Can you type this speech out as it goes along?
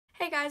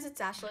guys,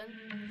 it's Ashlynn.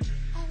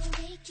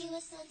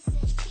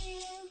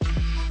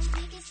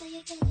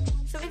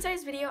 So in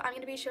today's video, I'm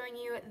going to be showing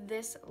you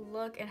this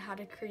look and how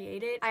to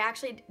create it. I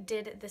actually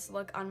did this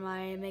look on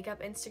my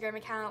makeup Instagram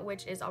account,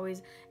 which is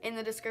always in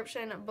the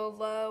description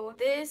below.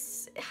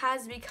 This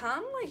has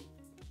become like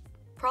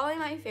probably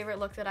my favorite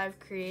look that I've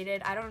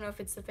created. I don't know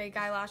if it's the fake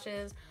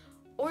eyelashes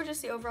or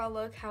just the overall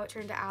look, how it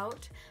turned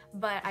out,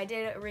 but I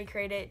did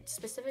recreate it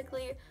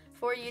specifically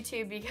for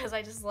YouTube because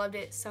I just loved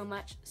it so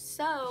much.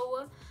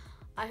 So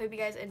I hope you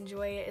guys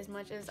enjoy it as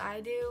much as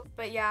I do.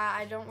 But yeah,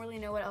 I don't really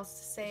know what else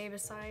to say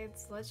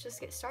besides let's just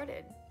get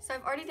started. So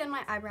I've already done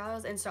my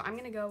eyebrows, and so I'm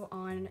gonna go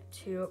on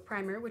to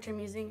primer, which I'm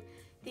using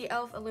the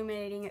e.l.f.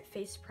 Illuminating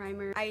Face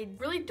Primer. I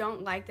really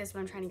don't like this, but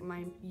I'm trying to get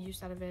my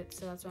use out of it,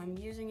 so that's why I'm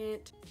using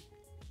it.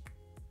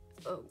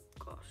 Oh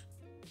gosh.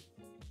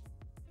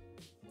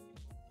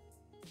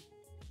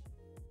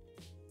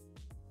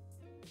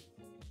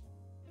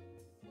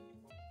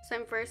 So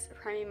I'm first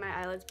priming my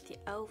eyelids with the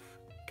e.l.f.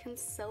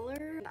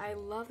 concealer. I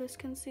love this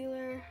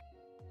concealer.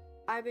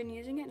 I've been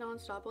using it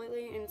non-stop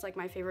lately, and it's like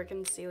my favorite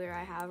concealer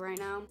I have right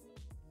now.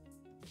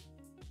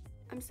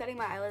 I'm setting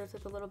my eyelids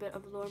with a little bit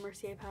of Laura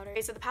Mercier powder.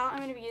 Okay, so the palette I'm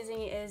going to be using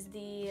is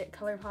the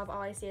Colourpop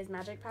All I See Is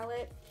Magic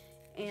palette,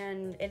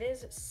 and it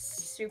is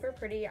super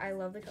pretty. I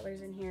love the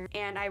colors in here,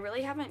 and I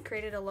really haven't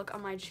created a look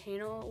on my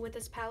channel with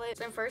this palette.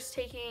 So I'm first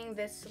taking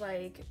this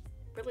like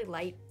really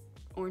light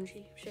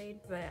orangey shade,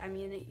 but I'm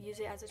gonna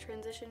use it as a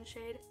transition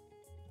shade.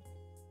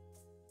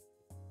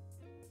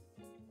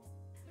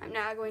 I'm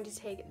now going to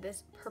take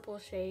this purple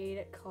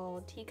shade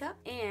called Teacup,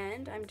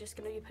 and I'm just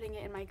going to be putting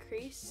it in my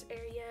crease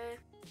area.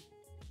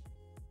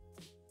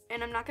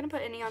 And I'm not going to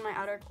put any on my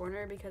outer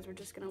corner because we're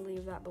just going to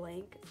leave that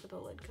blank for the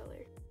lid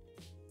color.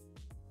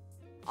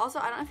 Also,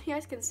 I don't know if you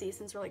guys can see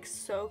since we're like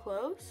so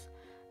close.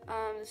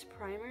 This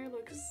primer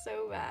looks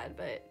so bad,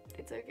 but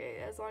it's okay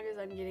as long as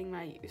I'm getting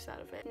my use out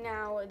of it.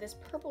 Now, this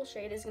purple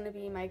shade is going to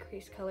be my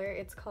crease color.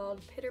 It's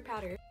called Pitter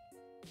Patter.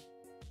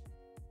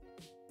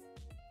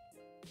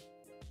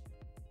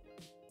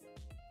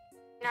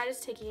 Now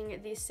just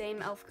taking the same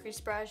e.l.f. crease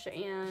brush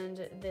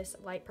and this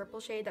light purple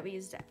shade that we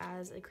used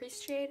as a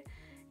crease shade,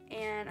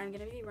 and I'm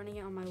going to be running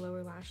it on my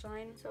lower lash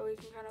line so we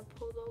can kind of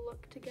pull the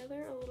look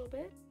together a little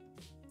bit.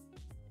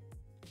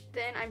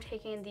 Then I'm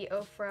taking the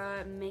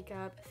OFRA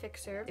makeup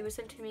fixer. It was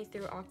sent to me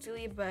through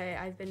Octoly, but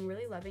I've been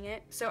really loving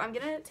it. So I'm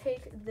going to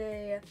take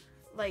the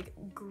like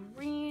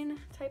green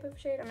type of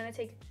shade. I'm going to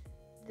take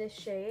this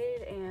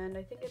shade, and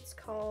I think it's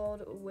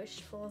called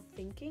Wishful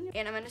Thinking,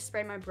 and I'm going to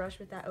spray my brush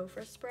with that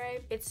OFRA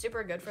spray. It's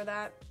super good for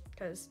that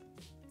because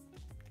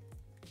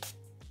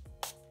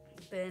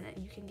then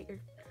you can get your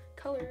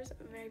colors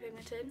very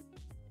pigmented.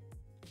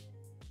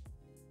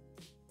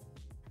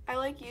 I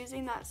like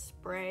using that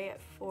spray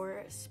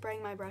for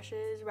spraying my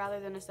brushes rather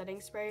than a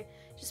setting spray,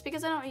 just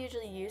because I don't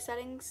usually use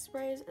setting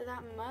sprays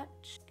that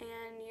much,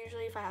 and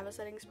usually if I have a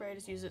setting spray I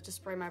just use it to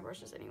spray my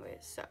brushes anyways.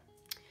 So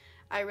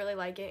I really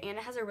like it, and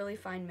it has a really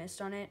fine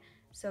mist on it,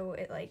 so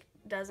it like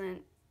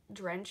doesn't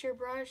drench your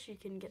brush. You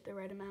can get the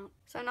right amount.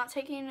 So I'm not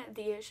taking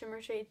the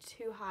shimmer shade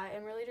too high.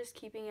 I'm really just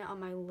keeping it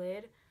on my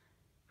lid,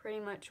 pretty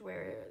much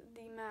where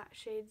the matte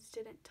shades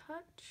didn't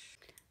touch.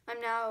 I'm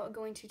now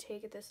going to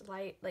take this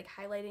light like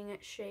highlighting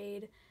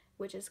shade,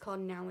 which is called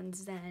Now and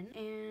Zen,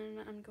 and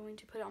I'm going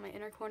to put it on my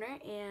inner corner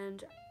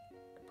and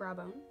brow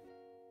bone.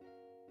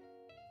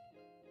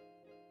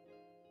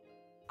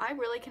 I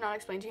really cannot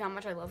explain to you how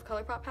much I love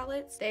Colourpop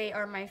palettes. They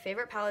are my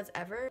favorite palettes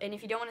ever, and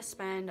if you don't want to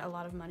spend a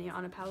lot of money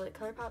on a palette,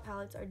 Colourpop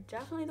palettes are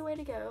definitely the way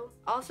to go.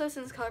 Also,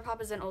 since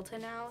Colourpop is in Ulta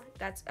now,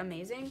 that's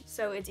amazing.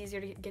 So it's easier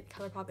to get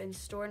Colourpop in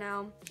store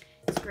now.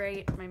 It's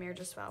great. My mirror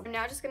just fell. I'm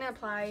now just going to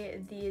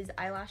apply these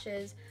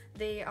eyelashes.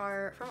 They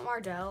are from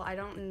Ardell. I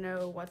don't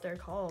know what they're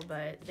called,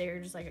 but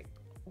they're just like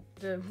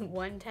the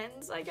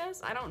 110s, I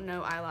guess. I don't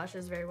know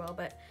eyelashes very well,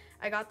 but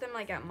I got them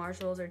like at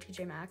Marshall's or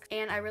TJ Maxx,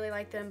 and I really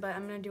like them, but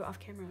I'm gonna do it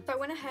off camera. So I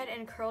went ahead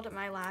and curled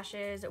my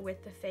lashes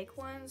with the fake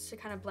ones to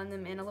kind of blend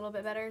them in a little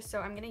bit better. So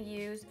I'm gonna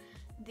use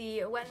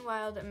the Wet n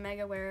Wild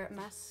Mega Wear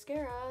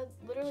Mascara,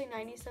 literally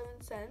 97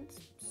 cents.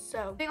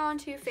 So moving on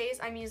to face,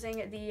 I'm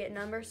using the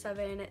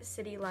No7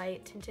 City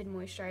Light Tinted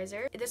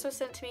Moisturizer. This was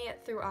sent to me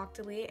through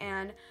Octoly,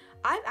 and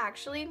I've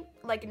actually,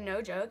 like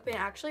no joke, been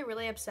actually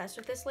really obsessed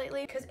with this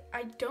lately because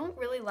I don't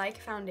really like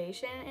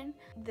foundation, and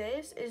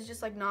this is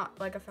just like not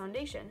like a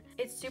foundation.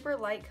 It's super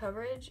light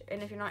coverage,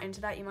 and if you're not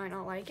into that, you might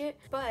not like it.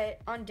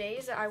 But on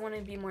days that I want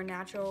to be more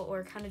natural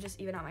or kind of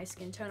just even out my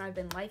skin tone, I've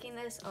been liking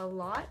this a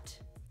lot.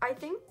 I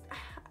think,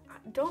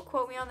 don't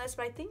quote me on this,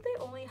 but I think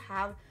they only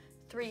have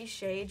 3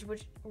 shades,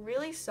 which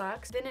really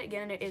sucks. Then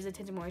again, it is a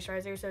tinted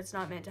moisturizer, so it's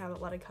not meant to have a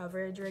lot of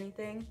coverage or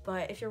anything.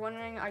 But if you're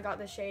wondering, I got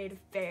the shade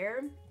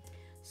Fair.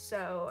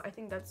 So I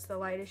think that's the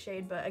lightest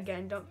shade, but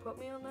again, don't quote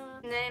me on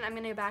that. And then I'm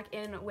gonna go back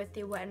in with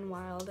the Wet n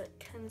Wild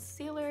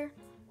concealer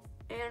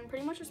and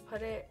pretty much just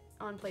put it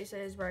on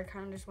places where I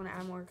kind of just want to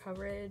add more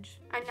coverage.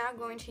 I'm now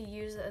going to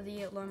use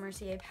the Laura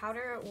Mercier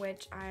powder,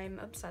 which I'm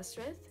obsessed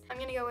with. I'm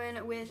going to go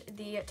in with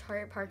the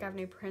Tarte Park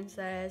Avenue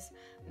Princess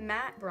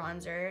matte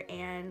bronzer,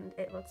 and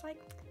it looks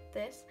like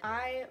this.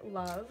 I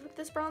love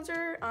this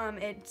bronzer.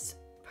 It's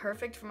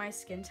perfect for my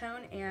skin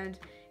tone, and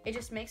it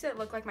just makes it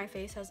look like my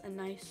face has a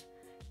nice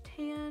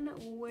tan,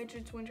 which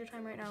it's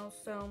wintertime right now,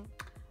 so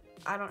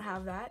I don't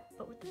have that.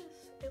 But with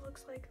this, it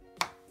looks like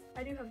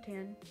I do have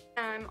tan.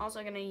 I'm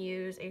also gonna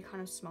use a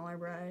kind of smaller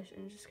brush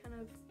and just kind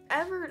of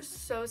ever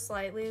so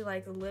slightly,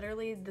 like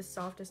literally the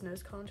softest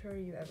nose contour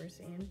you've ever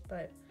seen.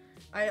 But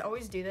I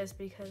always do this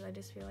because I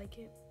just feel like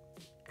it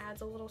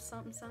adds a little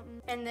something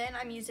something. And then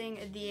I'm using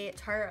the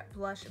Tarte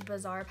Blush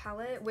Bazaar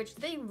palette, which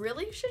they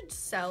really should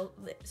sell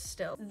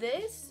still.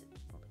 This,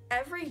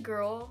 every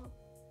girl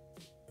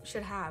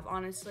should have,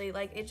 honestly.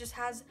 Like, it just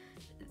has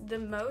the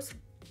most,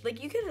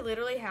 like, you could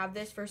literally have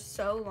this for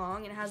so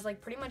long. It has like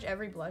pretty much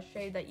every blush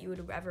shade that you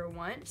would ever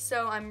want.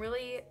 So I'm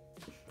really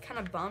kind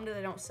of bummed that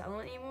they don't sell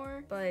it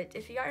anymore, but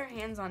if you got your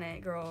hands on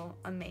it, girl,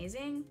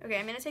 amazing. Okay,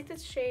 I'm gonna take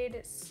this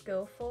shade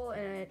Skillful,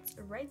 and it's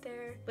right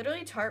there.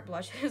 Literally, Tarte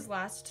blushes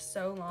last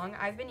so long.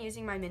 I've been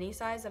using my mini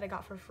size that I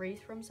got for free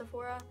from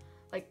Sephora,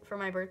 like for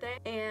my birthday,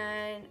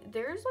 and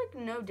there's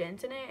like no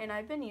dent in it, and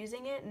I've been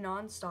using it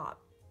non-stop.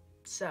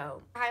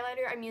 So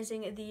highlighter, I'm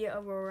using the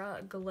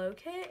Aurora Glow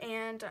Kit,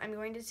 and I'm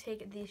going to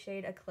take the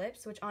shade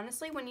Eclipse, which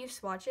honestly, when you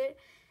swatch it,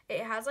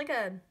 it has like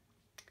a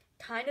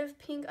kind of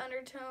pink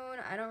undertone.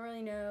 I don't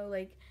really know,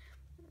 like,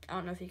 I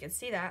don't know if you can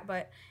see that,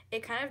 but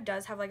it kind of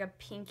does have like a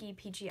pinky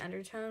peachy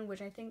undertone,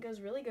 which I think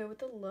goes really good with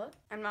the look.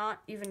 I'm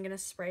not even gonna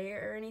spray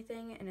it or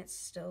anything, and it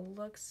still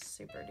looks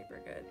super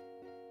duper good.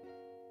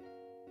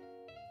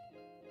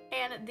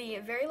 And the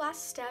very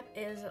last step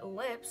is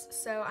lips.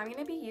 So I'm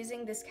gonna be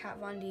using this Kat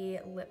Von D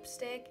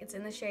lipstick. It's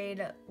in the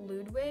shade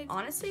Ludwig.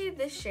 Honestly,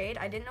 this shade,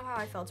 I didn't know how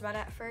I felt about it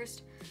at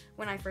first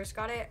when I first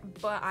got it,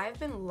 but I've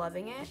been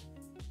loving it.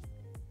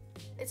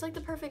 It's like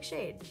the perfect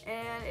shade,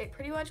 and it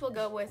pretty much will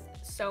go with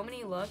so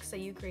many looks that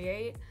you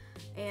create,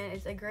 and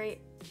it's a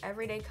great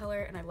everyday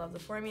color, and I love the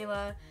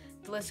formula.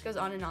 The list goes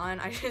on and on.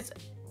 I just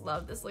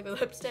love this liquid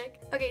lipstick.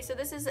 Okay, so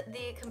this is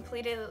the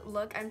completed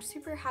look. I'm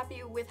super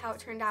happy with how it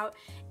turned out.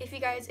 If you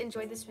guys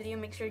enjoyed this video,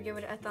 make sure to give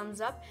it a thumbs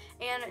up,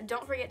 and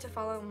don't forget to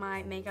follow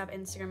my makeup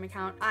Instagram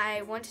account.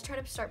 I want to try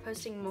to start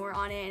posting more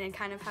on it and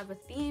kind of have a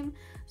theme,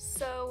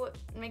 so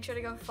make sure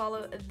to go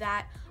follow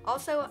that.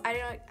 Also,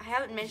 I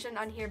haven't mentioned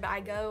on here, but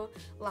I go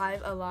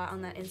live a lot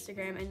on that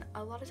Instagram, and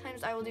a lot of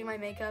times I will do my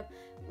makeup.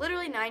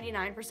 Literally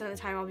 99% of the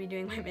time I'll be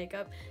doing my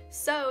makeup.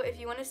 So if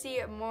you want to see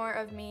more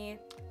of me,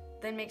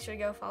 then make sure to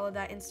go follow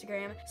that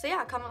Instagram. So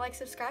yeah, comment, like,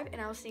 subscribe,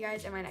 and I will see you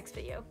guys in my next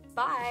video.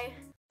 Bye!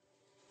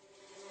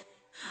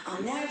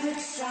 I'll never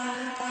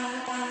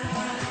stop.